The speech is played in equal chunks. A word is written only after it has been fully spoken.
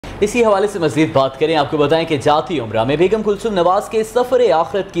इसी हवाले से मज़ीद बात करें, आपको बताएं कि जाती उम्रा में बेगम कुलसूम नवाज के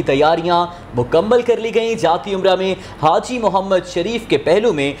सफ़र-ए-आखिरत की तैयारियां मुकम्मल कर ली गईं। जाती उम्रा में हाजी मोहम्मद शरीफ के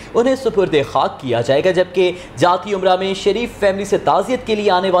पहलू में उन्हें सुपुर्द-ए-खाक किया जाएगा, जबकि जाती उम्रा में शरीफ फैमिली से ताज़ियत के लिए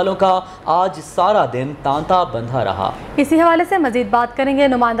आने वालों का आज सारा दिन तांता बंधा रहा। इसी हवाले से मज़ीद बात करेंगे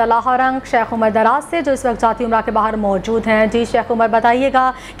नुमाइंदा लाहौर शेख उमर दराज से, जो इस वक्त जाती उम्रा के बाहर मौजूद हैं। जी शेख उमर,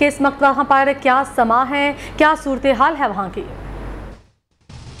 बताइएगा कि इस वक्त वहाँ पर क्या समा है, क्या सूरत हाल है वहाँ की?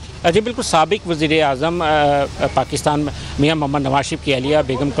 जी बिल्कुल, साबिक वज़ीर आज़म पाकिस्तान मियाँ मोहम्मद नवाज शरीफ की अहलिया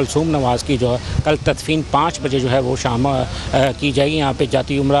बेगम कलसूम नवाज़ की जो है कल तदफीन 5 बजे जो है वो शाम की जाएगी। यहाँ पे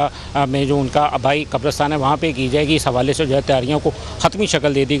जाती उम्रा में जो उनका आबाई कब्रिस्तान है वहाँ पे की जाएगी। इस हवाले से जो है तैयारियों को ख़त्मी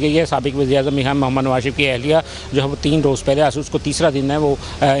शक्ल दे दी गई है। साबिक वज़ीर आज़म मियाँ मोहम्मद नवाज शरीफ की अहलिया जो है वो 3 रोज़ पहले, आज उसको तीसरा दिन है, वो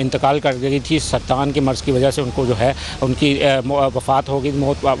इंतकाल कर गई थी। सरतान के मर्ज़ की वजह से उनको जो है उनकी वफ़ात हो गई,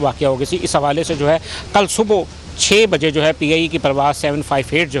 मौत वाक़या हो गई थी। इस हवाले से जो है कल सुबह 6 बजे जो है PIE की परवाज़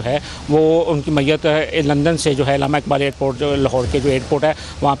 758 जो है वो उनकी मैयत लंदन से जो है अल्लामा इकबाल एयरपोर्ट, जो लाहौर के जो एयरपोर्ट है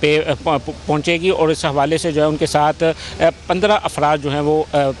वहाँ पे पहुँचेगी। और इस हवाले से जो है उनके साथ 15 अफराद जो हैं वो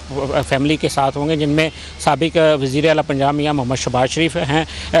फैमिली के साथ होंगे, जिनमें साबिक वज़ीर आला पंजाब मियाँ मोहम्मद शहबाज शरीफ हैं,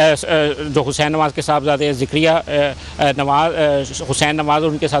 जो हुसैन नवाज़ के साहबज़ादे ज़िक्रिया नवाज़ हुसैन नवाज़, और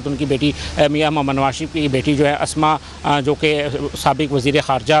उनके साथ उनकी बेटी मियाँ मोहम्मद नवाज शरीफ की बेटी जो है अस्मा, जो कि साबिक वज़ीर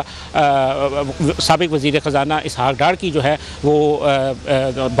ख़ारजा साबिक वज़ीर ख़ज़ाना इसहाक डार की जो है वो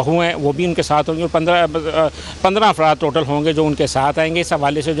बहू हैं, वो भी उनके साथ होंगे। और 15 अफराद टोटल होंगे जो उनके साथ आएंगे। इस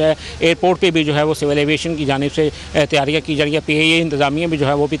हवाले से जो है एयरपोर्ट पे भी जो है वो सिविल एविएशन की जानिब से तैयारियां की जा रही है। PIE इंतज़ामिया भी जो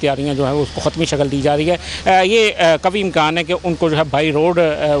है वो भी तैयारियां जो है वो उसको ख़त्मी शक्ल दी जा रही है। ये कभी इम्कान है कि उनको जो है बाई रोड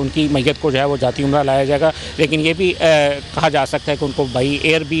उनकी मैयत को जो है वो जाती उम्रा लाया जाएगा, लेकिन ये भी कहा जा सकता है कि उनको बाई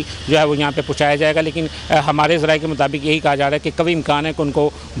एयर भी जो है वो यहाँ पर पहुँचाया जाएगा। लेकिन हमारे ज़राए के मुताबिक यही कहा जा रहा है कि कभी इम्कान है कि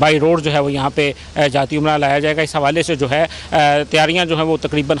उनको बाई रोड जो है वो यहाँ पर जाती उम्रा लाया जाएगा। इस हवाले से जो है तैयारियां जो है वो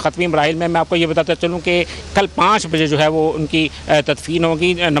तकरीबन ख़त्मी मराहिल में। मैं आपको ये बताता चलूँ कि कल 5 बजे जो है वो उनकी तदफीन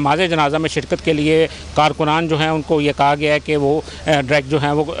होगी। नमाज जनाजा में शिरकत के लिए कारकुनान जो हैं उनको ये कहा गया है कि वो डायरेक्ट जो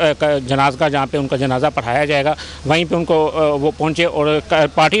है वो जनाजा जहाँ पे उनका जनाजा पढ़ाया जाएगा वहीं पे उनको वो पहुँचे। और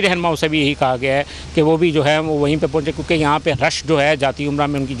पार्टी रहनुमाओं से भी यही कहा गया है कि वो भी जो है वो वहीं पर पहुँचे, क्योंकि यहाँ पर रश जो है जाती उम्रा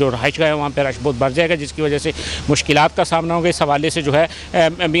में उनकी जो रहाइशगाह है वहाँ पर रश बहुत बढ़ जाएगा, जिसकी वजह से मुश्किलात का सामना होगा। इस हवाले से जो है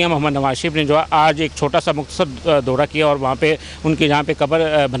मियाँ मोहम्मद नवाज शरीफ ने जो है आज एक छोटा सा मुख्तसर दौरा किया और वहाँ पे उनकी जहाँ पे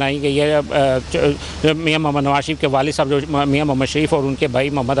कब्र बनाई गई है मियाँ मोहम्मद नवाज शरीफ के वालिद साहब जो मियाँ मोहम्मद शरीफ और उनके भाई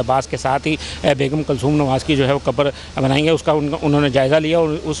मोहम्मद अब्बास के साथ ही बेगम कलसूम नवाज़ की जो है वो कब्र बनाई है, उसका उन्होंने जायज़ा लिया और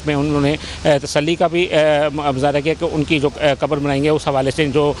उसमें उन्होंने तसल्ली का भी मुज़ाहरा किया कि उनकी जो कब्र बनाएंगे उस हवाले से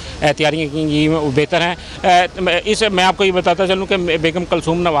जो तैयारियाँ की गई वो बेहतर हैं। इस मैं आपको ये बताता चलूँ कि बेगम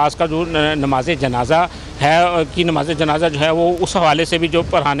कलसूम नवाज़ का जो नमाज जनाजा है कि नमाज जनाजा जो है वो उस हवाले से भी जो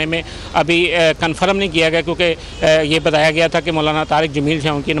पढ़ाने में अभी कन्फर्म नहीं किया गया, क्योंकि ये बताया गया था कि मौलाना तारिक जमील जो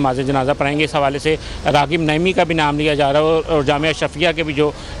है उनकी नमाज जनाजा पढ़ाएंगे। इस हवाले से रागिब नईमी का भी नाम लिया जा रहा है और जामिया शफिया के भी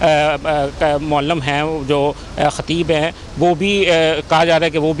जो मौलम हैं, जो ख़तीब हैं, वो भी कहा जा रहा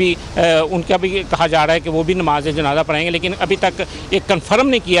है कि वो भी उनका भी कहा जा रहा है कि वो भी नमाज जनाजा पढ़ाएंगे। लेकिन अभी तक ये कन्फर्म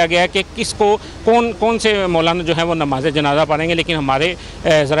नहीं किया गया कि किसको कौन से मौलाना जो है वो नमाज जनाजा पढ़ेंगे। लेकिन हमारे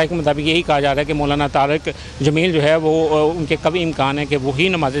ज़राए के मुताबिक यही कहा जा रहा है कि मौलाना तारिक जमील जो है वो उनके कभी इम्कान है कि वही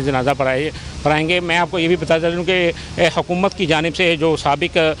नमाज जनाजा पढ़ाएंगे। मैं आपको ये भी बताता चलूँ कि हुकूमत की जानिब से जो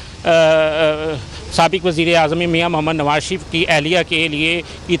साबिक वज़ीर आज़म मियाँ मोहम्मद नवाज शरीफ की अहलिया के लिए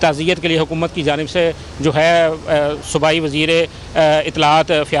की ताज़ियत के लिए हुकूमत की जानिब से जो है सूबाई वज़ीर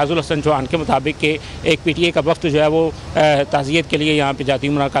इत्तलात फ़याज़ुल हसन चौहान के मुताबिक कि एक PTI का वक्त जो है वो ताज़ियत के लिए यहाँ पे जाती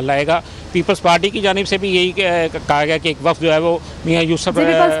उम्रा कल लाएगा। पीपल्स पार्टी की जानिब से भी यही कहा गया कि एक वक्त जो है वो मियाँ यूसुफ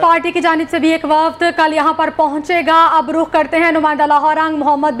पीपल्स पार्टी की जानिब से भी एक वक्त कल यहाँ पर पहुँचेगा। अब रुख करते हैं नुमाइंदा लाहौर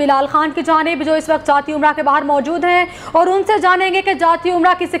मोहम्मद बिलाल खान की जानिब, जो इस वक्त जाती उम्रा के बाहर मौजूद हैं, और उनसे जानेंगे कि जाती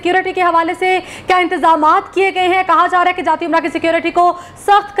उम्रा की सिक्योरिटी के हवाले से क्या इंतजामात किए गए हैं। कहा जा रहा है कि जाती उम्रा की सिक्योरिटी को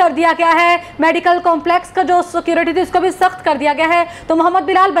सख्त कर दिया गया है, मेडिकल कॉम्प्लेक्स का जो सिक्योरिटी थी उसको भी सख्त कर दिया गया है। तो मोहम्मद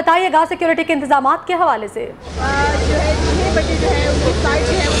बिलाल बताइएगा सिक्योरिटी के इंतजामात के हवाले से।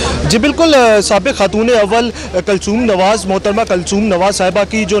 जी बिल्कुल, साबिक खातून अव्वल कलसूम नवाज़ मोहतरमा कलसूम नवाज़ साहिबा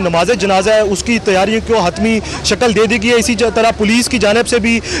की जो नमाज जनाजा है उसकी तैयारियों को हतमी शक्ल दे दी गई है। इसी तरह पुलिस की जानिब से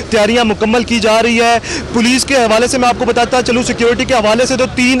भी तैयारियां मुकम्मल की जा रही है। पुलिस के हवाले से मैं आपको बताता चलूँ, सिक्योरिटी के हवाले से तो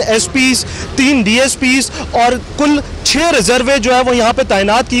 3 SPs, 3 DSPs और कुल 6 रिजर्वे जो है वो यहाँ पे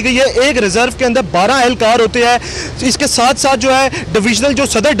तैनात की गई है। एक रिजर्व के अंदर 12 एहलकार होते हैं। इसके साथ साथ जो है डिविजनल जो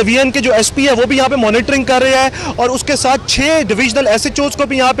सदर डिवीजन के जो SP है वो भी यहाँ पे मॉनिटरिंग कर रहे हैं और उसके साथ 6 डिविजनल SHOs को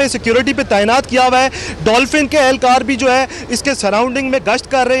भी यहाँ पे सिक्योरिटी पे तैनात किया हुआ है। डॉल्फिन के एहलकार भी जो है इसके सराउंडिंग में गश्त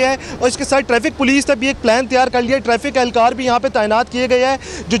कर रहे हैं और इसके साथ ट्रैफिक पुलिस ने भी एक प्लान तैयार कर लिया है। ट्रैफिक एहलकार भी यहाँ पे तैनात किए गए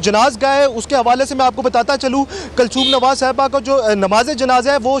हैं। जो जनाज़गाह है उसके हवाले से मैं आपको बताता चलूँ, कलसूम नवाज साहिबा का जो नमाज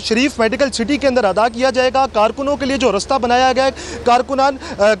जनाजा है वो शरीफ मेडिकल सिटी के अंदर अदा किया जाएगा। कारकुनों के लिए जो रास्ता बनाया गया है, कारकुनान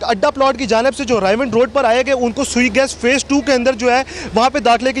अड्डा प्लॉट की जानिब से जो रायमंड रोड पर आए गए उनको सुई गैस फेज़ 2 के अंदर जो है वहाँ पे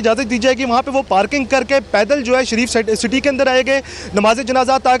दाखिले की इजाज़त दी जाएगी। वहाँ पे वो पार्किंग करके पैदल जो है शरीफ सिटी के अंदर आएंगे, नमाज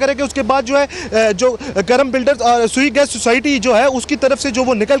जनाजा अता करेंगे। उसके बाद जो है जो करम बिल्डर्स और सुई गैस सोसाइटी जो है उसकी तरफ से जो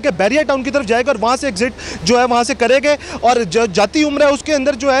वो निकल के बैरियर टाउन की तरफ जाएगा और वहाँ से एग्जिट जो है वहाँ से करेंगे। और जो जाती उम्र है उसके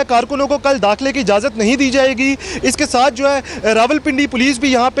अंदर जो है कारकुनों को कल दाखिले की इजाज़त नहीं दी जाएगी। इसके साथ जो है रावलपिंडी पुलिस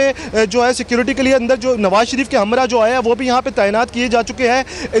भी यहाँ पे जो है सिक्योरिटी के लिए अंदर जो नवाज शरीफ के हमरा जो आया है वो भी यहाँ पे तैनात किए जा चुके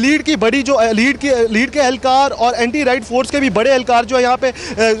हैं। लीड की बड़ी जो लीड के एहलकार और एंटी राइट फोर्स के भी बड़े एहलकार जो है यहाँ पे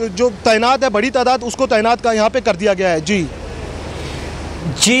जो तैनात है, बड़ी तादाद उसको तैनात का यहाँ पे कर दिया गया है।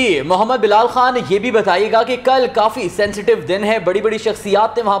 जी मोहम्मद बिलाल खान, ये भी बताइएगा कि कल काफ़ी सेंसिटिव दिन है, बड़ी बड़ी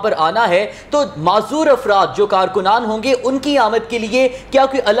शख्सियात ने वहाँ पर आना है, तो माजूर अफराद जो कारकुनान होंगे उनकी आमद के लिए क्या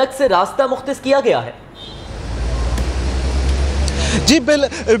कोई अलग से रास्ता मुख्तस किया गया है? जी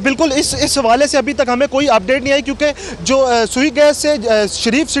बिल्कुल इस हवाले से अभी तक हमें कोई अपडेट नहीं आई, क्योंकि जो सुई गैस से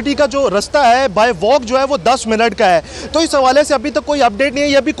शरीफ सिटी का जो रास्ता है बाय वॉक जो है वो 10 मिनट का है। तो इस हवाले से अभी तक कोई अपडेट नहीं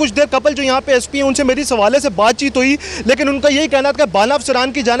है। अभी कुछ देर कपल जो यहाँ पे एसपी हैं उनसे मेरी इस हवाले से बातचीत हुई, लेकिन उनका यही कहना था कि बाला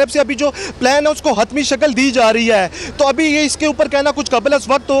अफसरान की जानिब से अभी जो प्लान है उसको हतमी शक्ल दी जा रही है। तो अभी ये इसके ऊपर कहना कुछ कबल अस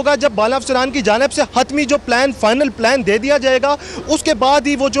वक्त होगा जब बाला अफसरान की जानिब से हतमी जो प्लान फाइनल प्लान दे दिया जाएगा, उसके बाद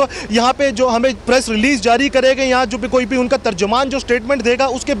ही वो जो यहाँ पे जो हमें प्रेस रिलीज जारी करेंगे, यहाँ जो भी कोई भी उनका तर्जुमान जो स्टेटमेंट देगा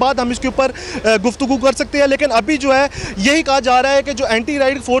उसके बाद हम इसके ऊपर गुफ्तगू कर सकते हैं। लेकिन अभी जो है यही कहा जा रहा है कि जो एंटी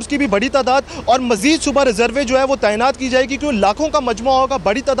राइट फोर्स की भी बड़ी तादाद और मजीद सुबह रिजर्वे जो है वो तैनात की जाएगी, क्योंकि लाखों का मजमा होगा,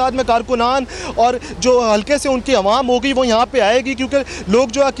 बड़ी तादाद में कारकुनान और जो हल्के से उनकी आवाम होगी वो यहाँ पे आएगी, क्योंकि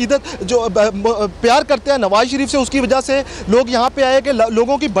लोग जो अकीदत जो प्यार करते हैं नवाज शरीफ से उसकी वजह से लोग यहाँ पे आए कि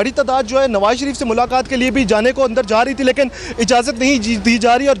लोगों की बड़ी तादाद जो है नवाज शरीफ से मुलाकात के लिए भी जाने को अंदर जा रही थी, लेकिन इजाज़त नहीं दी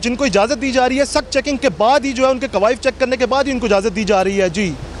जा रही। और जिनको इजाज़त दी जा रही है सख्त चेकिंग के बाद ही जो है उनके कवायद चेक करने के बाद ही उनको इजाज़त दी जा रही है।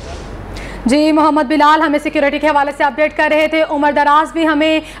 जी मोहम्मद बिलाल हमें सिक्योरिटी के हवाले से अपडेट कर रहे थे। उमर दराज भी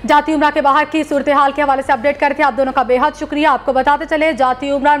हमें जाती उम्रा के बाहर की सूरत हाल के हवाले से अपडेट कर रहे थे। आप दोनों का बेहद शुक्रिया। आपको बताते चले जाती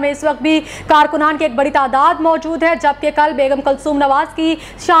उम्रा में इस वक्त भी कारकुनान की एक बड़ी तादाद मौजूद है, जबकि कल बेगम कलसूम नवाज की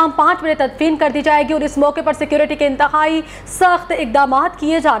शाम 5 बजे तदफीन कर दी जाएगी और इस मौके पर सिक्योरिटी के इंतहाई सख्त इकदाम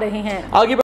किए जा रहे हैं।